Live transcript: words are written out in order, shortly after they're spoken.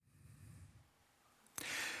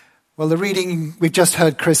Well, the reading we've just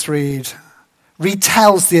heard Chris read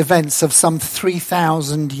retells the events of some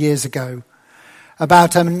 3,000 years ago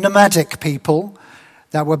about a nomadic people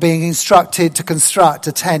that were being instructed to construct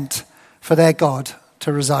a tent for their God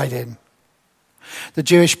to reside in. The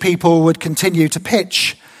Jewish people would continue to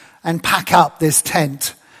pitch and pack up this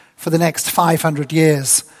tent for the next 500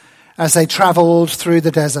 years as they traveled through the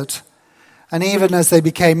desert and even as they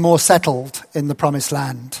became more settled in the Promised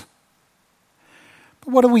Land.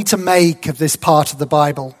 But what are we to make of this part of the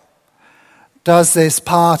Bible? Does this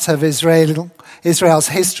part of Israel's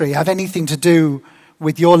history have anything to do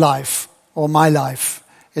with your life or my life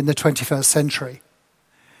in the 21st century?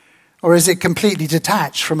 Or is it completely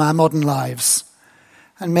detached from our modern lives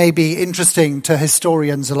and maybe interesting to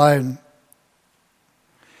historians alone?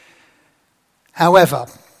 However,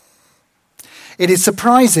 it is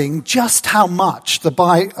surprising just how much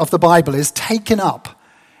of the Bible is taken up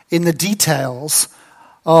in the details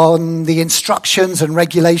on the instructions and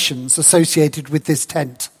regulations associated with this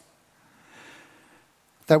tent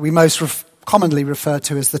that we most commonly refer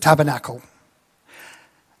to as the tabernacle.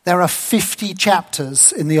 There are 50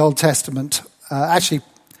 chapters in the Old Testament,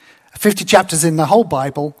 50 chapters in the whole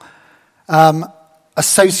Bible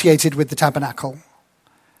associated with the tabernacle.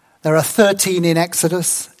 There are 13 in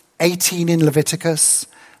Exodus, 18 in Leviticus,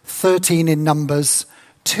 13 in Numbers,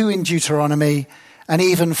 2 in Deuteronomy, and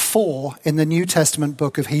even 4 in the New Testament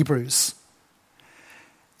book of Hebrews.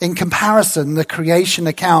 In comparison, the creation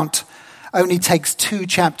account only takes 2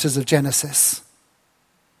 chapters of Genesis.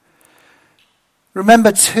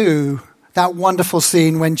 Remember too that wonderful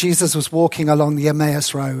scene when Jesus was walking along the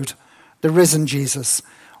Emmaus Road, the risen Jesus,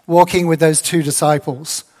 walking with those 2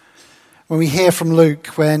 disciples. When we hear from Luke,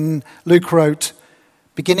 when Luke wrote,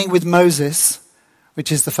 beginning with Moses,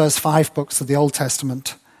 which is the first 5 books of the Old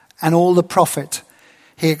Testament, and all the prophet,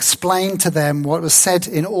 he explained to them what was said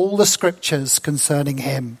in all the scriptures concerning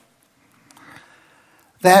him.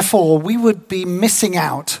 Therefore, we would be missing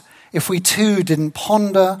out if we too didn't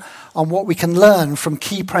ponder on what we can learn from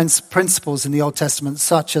key principles in the Old Testament,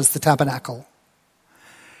 such as the tabernacle.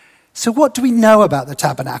 So what do we know about the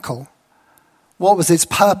tabernacle? What was its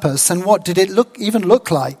purpose, and what did it even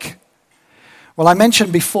look like? Well, I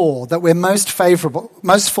mentioned before that we're most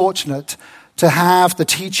fortunate to have the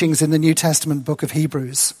teachings in the New Testament book of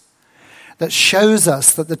Hebrews that shows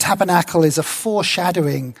us that the tabernacle is a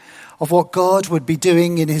foreshadowing of what God would be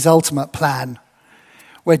doing in his ultimate plan,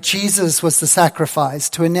 where Jesus was the sacrifice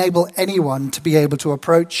to enable anyone to be able to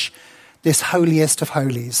approach this holiest of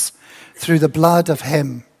holies through the blood of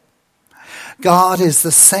him. God is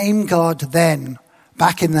the same God then,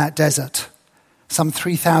 back in that desert, some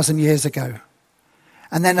 3,000 years ago.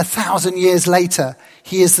 And then 1,000 years later,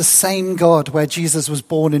 he is the same God where Jesus was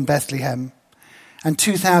born in Bethlehem. And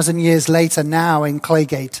 2,000 years later, now in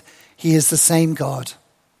Claygate, he is the same God.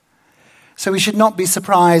 So we should not be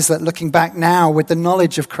surprised that looking back now with the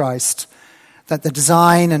knowledge of Christ, that the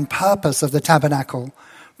design and purpose of the tabernacle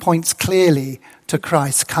points clearly to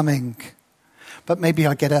Christ's coming. But maybe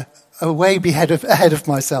I get ahead of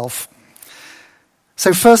myself.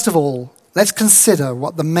 So first of all, let's consider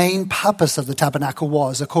what the main purpose of the tabernacle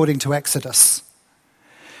was according to Exodus.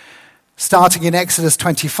 Starting in Exodus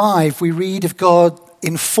 25, we read of God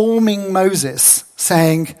informing Moses,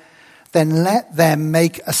 saying, "Then let them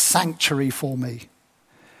make a sanctuary for me."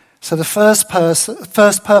 So the first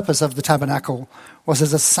purpose of the tabernacle was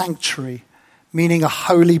as a sanctuary, meaning a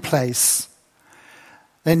holy place.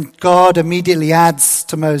 Then God immediately adds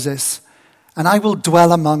to Moses, "And I will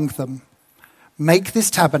dwell among them. Make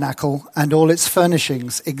this tabernacle and all its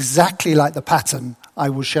furnishings exactly like the pattern I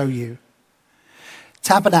will show you."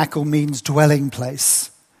 Tabernacle means dwelling place.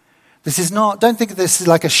 Don't think of this as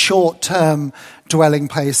like a short-term dwelling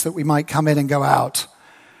place that we might come in and go out.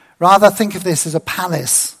 Rather, think of this as a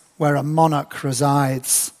palace where a monarch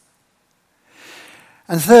resides.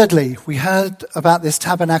 And thirdly, we heard about this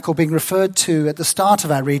tabernacle being referred to at the start of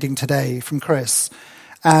our reading today from Chris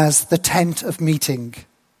as the tent of meeting.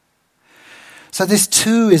 So this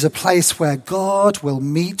too is a place where God will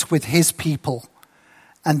meet with his people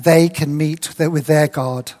and they can meet with their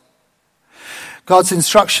God. God's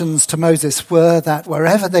instructions to Moses were that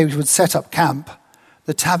wherever they would set up camp,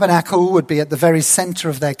 the tabernacle would be at the very center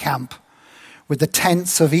of their camp, with the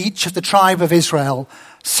tents of each of the tribe of Israel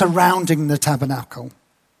surrounding the tabernacle.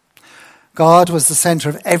 God was the center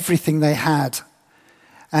of everything they had.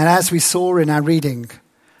 And as we saw in our reading,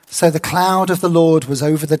 so the cloud of the Lord was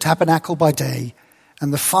over the tabernacle by day,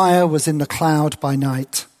 and the fire was in the cloud by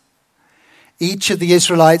night. Each of the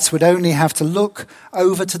Israelites would only have to look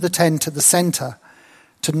over to the tent at the center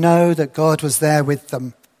to know that God was there with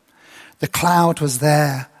them. The cloud was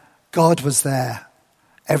there God was there.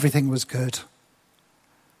 Everything was good.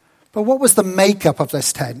 But what was the makeup of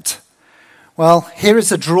this tent? Well, here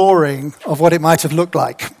is a drawing of what it might have looked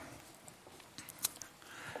like.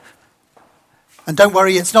 And don't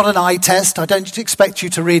worry, it's not an eye test. I don't expect you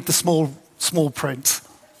to read the small print.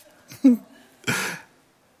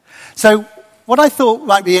 So what I thought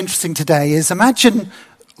might be interesting today is imagine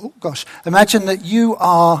that you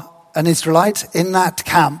are an Israelite in that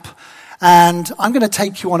camp, and I'm going to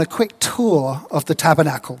take you on a quick tour of the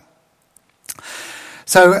tabernacle.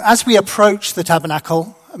 So as we approach the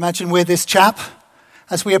tabernacle, imagine we're this chap.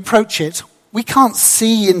 As we approach it, we can't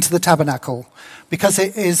see into the tabernacle because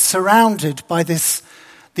it is surrounded by this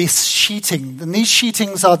sheeting. And these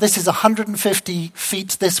sheetings this is 150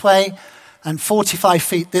 feet this way and 45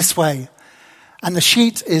 feet this way. And the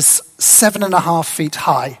sheet is 7.5 feet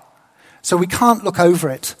high. So we can't look over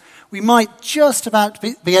it. We might just about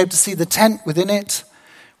be able to see the tent within it,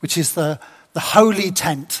 which is the holy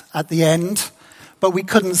tent at the end, but we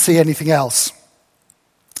couldn't see anything else.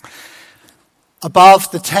 Above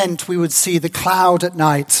the tent, we would see the cloud at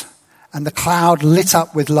night, and the cloud lit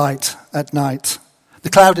up with light at night. The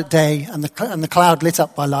cloud at day, and the cloud lit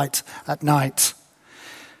up by light at night.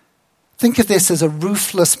 Think of this as a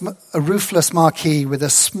roofless marquee with a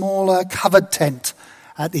smaller covered tent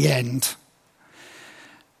at the end.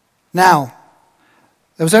 Now,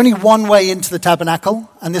 there was only one way into the tabernacle,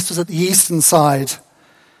 and this was at the eastern side.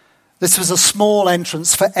 This was a small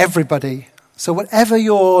entrance for everybody. So whatever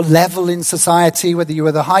your level in society, whether you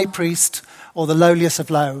were the high priest or the lowliest of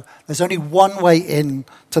low, there's only one way in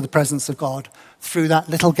to the presence of God, through that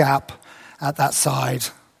little gap at that side.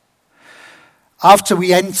 After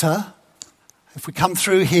we enter, if we come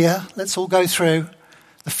through here, let's all go through,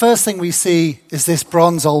 the first thing we see is this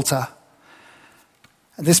bronze altar.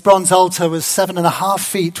 And this bronze altar was 7.5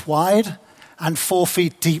 feet wide and 4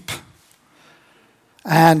 feet deep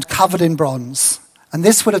and covered in bronze. And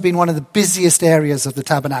this would have been one of the busiest areas of the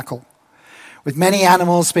tabernacle, with many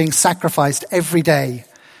animals being sacrificed every day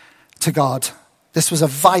to God. This was a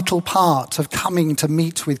vital part of coming to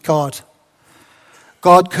meet with God.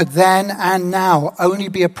 God could then and now only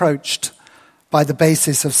be approached by the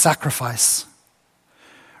basis of sacrifice.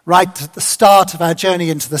 Right at the start of our journey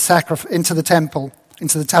into the temple,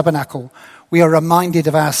 into the tabernacle, we are reminded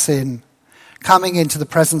of our sin, coming into the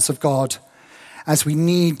presence of God as we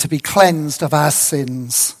need to be cleansed of our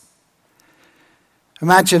sins.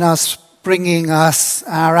 Imagine us bringing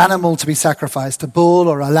our animal to be sacrificed, a bull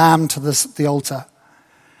or a lamb to the altar.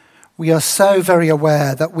 We are so very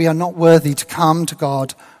aware that we are not worthy to come to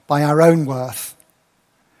God by our own worth.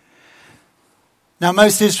 Now,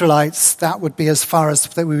 most Israelites, that would be as far as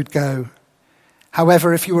that we would go.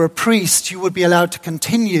 However, if you were a priest, you would be allowed to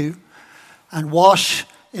continue and wash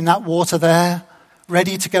in that water there,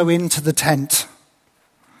 ready to go into the tent.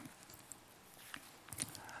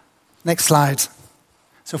 Next slide.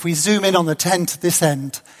 So if we zoom in on the tent at this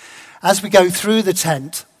end, as we go through the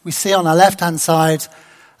tent, we see on our left-hand side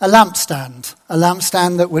a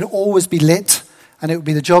lampstand that would always be lit, and it would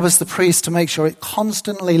be the job as the priest to make sure it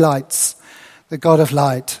constantly lights the God of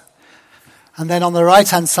light. And then on the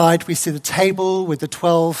right-hand side, we see the table with the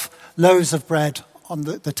 12 loaves of bread on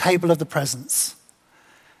the table of the presence.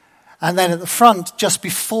 And then at the front, just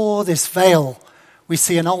before this veil, we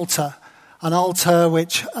see an altar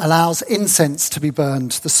which allows incense to be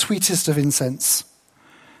burned, the sweetest of incense.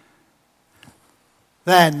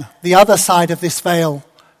 Then, the other side of this veil,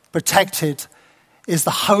 protected, is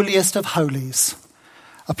the holiest of holies,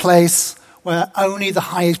 a place where only the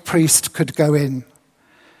high priest could go in.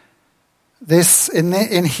 This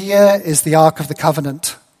in here is the Ark of the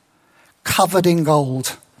Covenant, covered in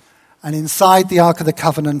gold. And inside the Ark of the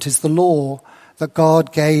Covenant is the law that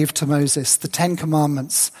God gave to Moses, the 10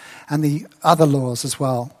 Commandments and the other laws as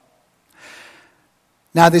well.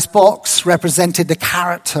 Now, this box represented the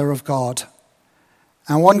character of God.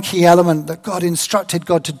 And one key element that God instructed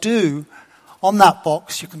God to do on that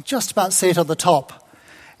box, you can just about see it on the top,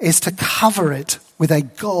 is to cover it with a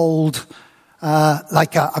gold,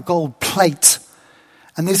 like a gold plate.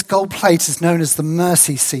 And this gold plate is known as the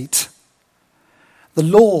mercy seat. The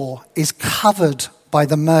law is covered by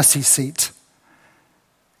the mercy seat.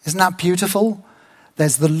 Isn't that beautiful?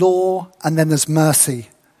 There's the law and then there's mercy.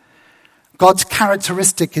 God's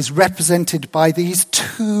characteristic is represented by these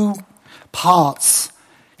two parts.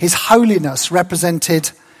 His holiness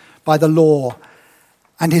represented by the law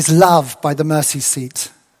and his love by the mercy seat.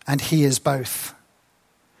 And he is both.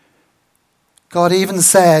 God even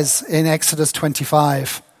says in Exodus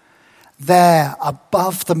 25, there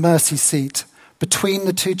above the mercy seat, between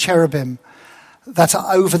the two cherubim that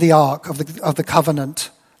are over the ark of the covenant,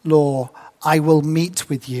 law, I will meet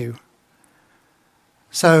with you.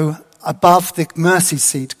 So above the mercy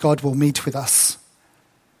seat, God will meet with us.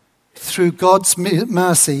 Through God's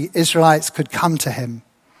mercy, Israelites could come to him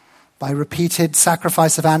by repeated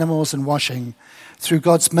sacrifice of animals and washing. Through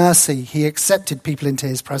God's mercy, he accepted people into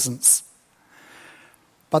his presence.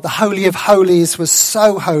 But the Holy of Holies was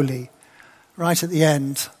so holy, right at the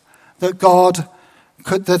end, that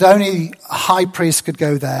that only a high priest could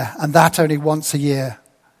go there, and that only once a year.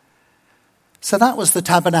 So that was the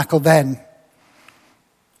tabernacle then.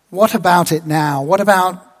 What about it now? What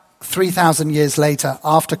about 3,000 years later,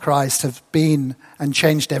 after Christ have been and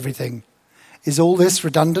changed everything? Is all this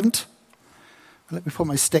redundant? Let me put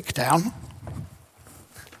my stick down.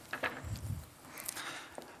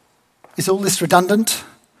 Is all this redundant?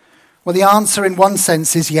 Well, the answer in one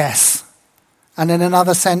sense is yes, and in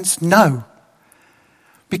another sense, no.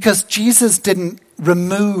 Because Jesus didn't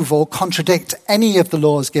remove or contradict any of the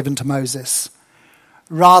laws given to Moses.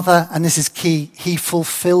 Rather, and this is key, he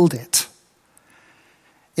fulfilled it.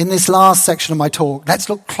 In this last section of my talk, let's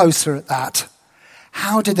look closer at that.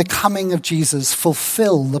 How did the coming of Jesus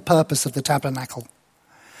fulfill the purpose of the tabernacle?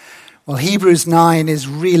 Well, Hebrews 9 is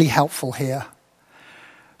really helpful here.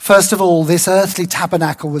 First of all, this earthly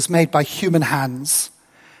tabernacle was made by human hands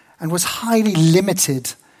and was highly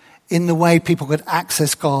limited in the way people could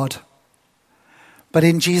access God. But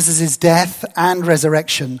in Jesus' death and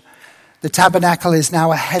resurrection, the tabernacle is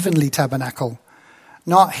now a heavenly tabernacle,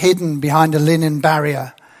 not hidden behind a linen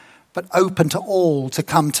barrier, but open to all to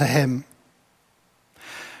come to him.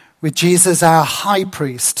 With Jesus, our high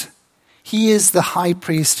priest, he is the high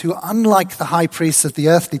priest who, unlike the high priests of the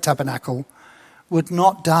earthly tabernacle, would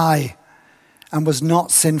not die and was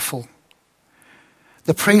not sinful.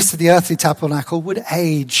 The priests of the earthly tabernacle would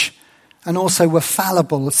age and also were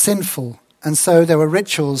fallible, sinful, and so there were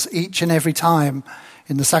rituals each and every time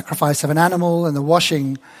in the sacrifice of an animal and the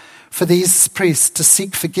washing for these priests to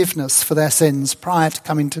seek forgiveness for their sins prior to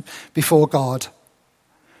coming before God.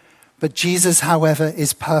 But Jesus, however,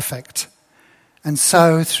 is perfect, and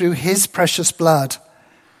so through his precious blood,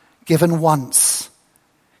 given once,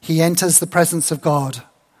 he enters the presence of God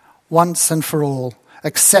once and for all,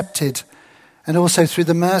 accepted, and also through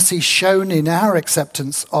the mercy shown in our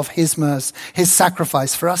acceptance of his mercy, his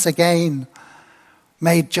sacrifice for us again,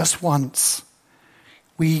 made just once.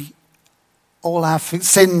 All our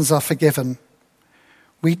sins are forgiven.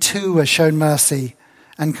 We too are shown mercy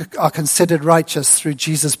and are considered righteous through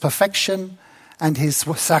Jesus' perfection and his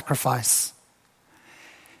sacrifice.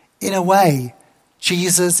 In a way,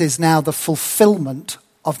 Jesus is now the fulfillment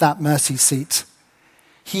of that mercy seat.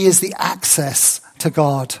 He is the access to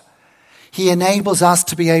God. He enables us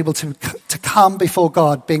to be able to come before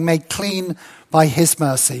God, being made clean by his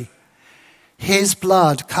mercy. His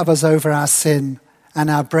blood covers over our sin and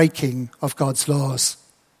our breaking of God's laws.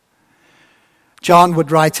 John would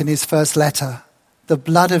write in his first letter, "The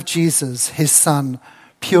blood of Jesus, his Son,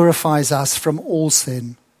 purifies us from all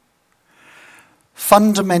sin."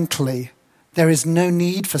 Fundamentally, there is no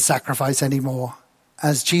need for sacrifice anymore,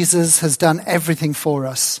 as Jesus has done everything for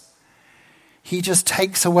us. He just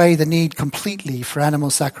takes away the need completely for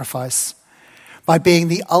animal sacrifice by being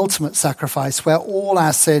the ultimate sacrifice where all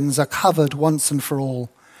our sins are covered once and for all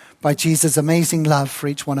by Jesus' amazing love for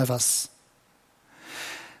each one of us.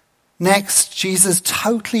 Next, Jesus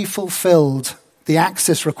totally fulfilled the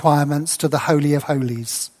access requirements to the Holy of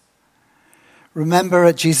Holies. Remember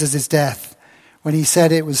at Jesus' death when he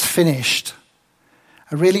said it was finished,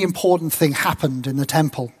 a really important thing happened in the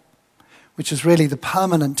temple, which is really the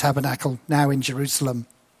permanent tabernacle now in Jerusalem.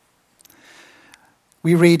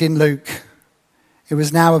 We read in Luke, "It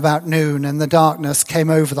was now about noon, and the darkness came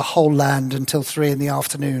over the whole land until 3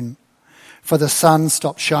 p.m, for the sun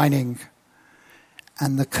stopped shining,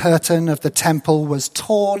 and the curtain of the temple was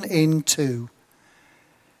torn in two.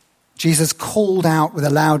 Jesus called out with a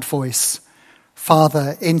loud voice,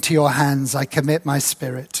 'Father, into your hands I commit my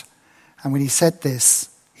spirit.' And when he said this,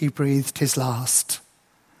 he breathed his last.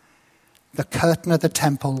 The curtain of the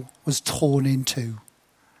temple was torn in two,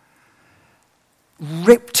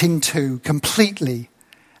 ripped in two completely.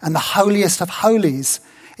 And the holiest of holies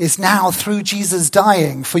is now, through Jesus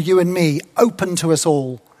dying for you and me, open to us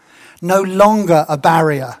all. No longer a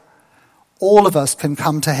barrier. All of us can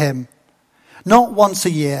come to him. Not once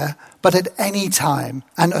a year, but at any time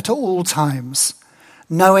and at all times,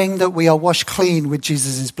 knowing that we are washed clean with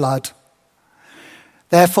Jesus' blood.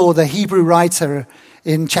 Therefore, the Hebrew writer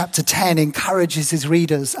in chapter 10 encourages his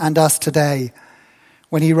readers and us today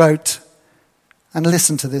when he wrote, and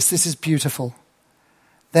listen to this is beautiful.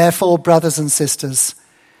 "Therefore, brothers and sisters,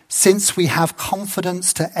 since we have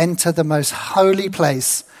confidence to enter the most holy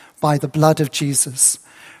place by the blood of Jesus,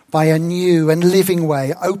 by a new and living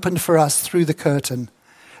way opened for us through the curtain,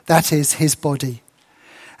 that is his body.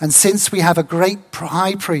 And since we have a great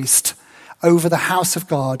high priest over the house of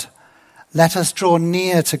God, let us draw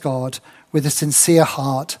near to God with a sincere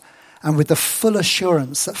heart and with the full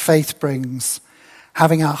assurance that faith brings,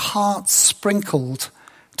 having our hearts sprinkled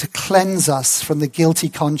to cleanse us from the guilty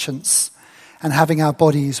conscience and having our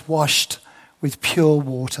bodies washed with pure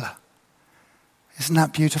water. Isn't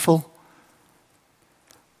that beautiful?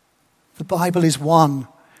 The Bible is one.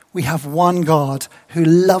 We have one God who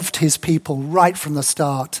loved his people right from the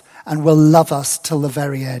start and will love us till the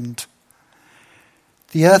very end.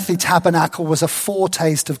 The earthly tabernacle was a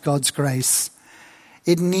foretaste of God's grace.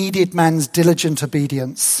 It needed man's diligent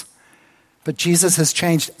obedience. But Jesus has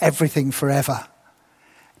changed everything forever.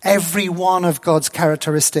 Every one of God's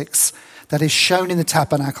characteristics that is shown in the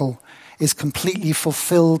tabernacle is completely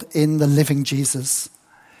fulfilled in the living Jesus.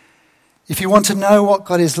 If you want to know what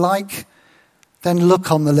God is like, then look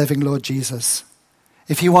on the living Lord Jesus.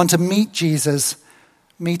 If you want to meet Jesus,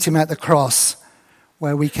 meet him at the cross,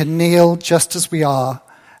 where we can kneel just as we are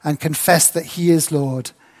and confess that he is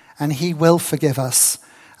Lord, and he will forgive us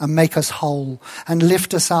and make us whole and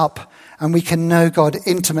lift us up, and we can know God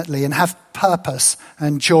intimately and have purpose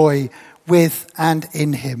and joy with and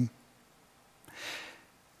in him.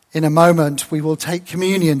 In a moment, we will take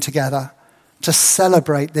communion together to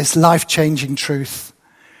celebrate this life-changing truth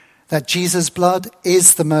that Jesus' blood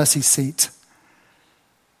is the mercy seat.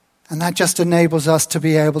 And that just enables us to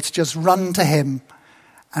be able to just run to him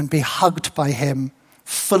and be hugged by him,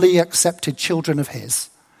 fully accepted children of his.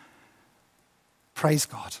 Praise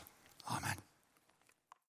God. Amen.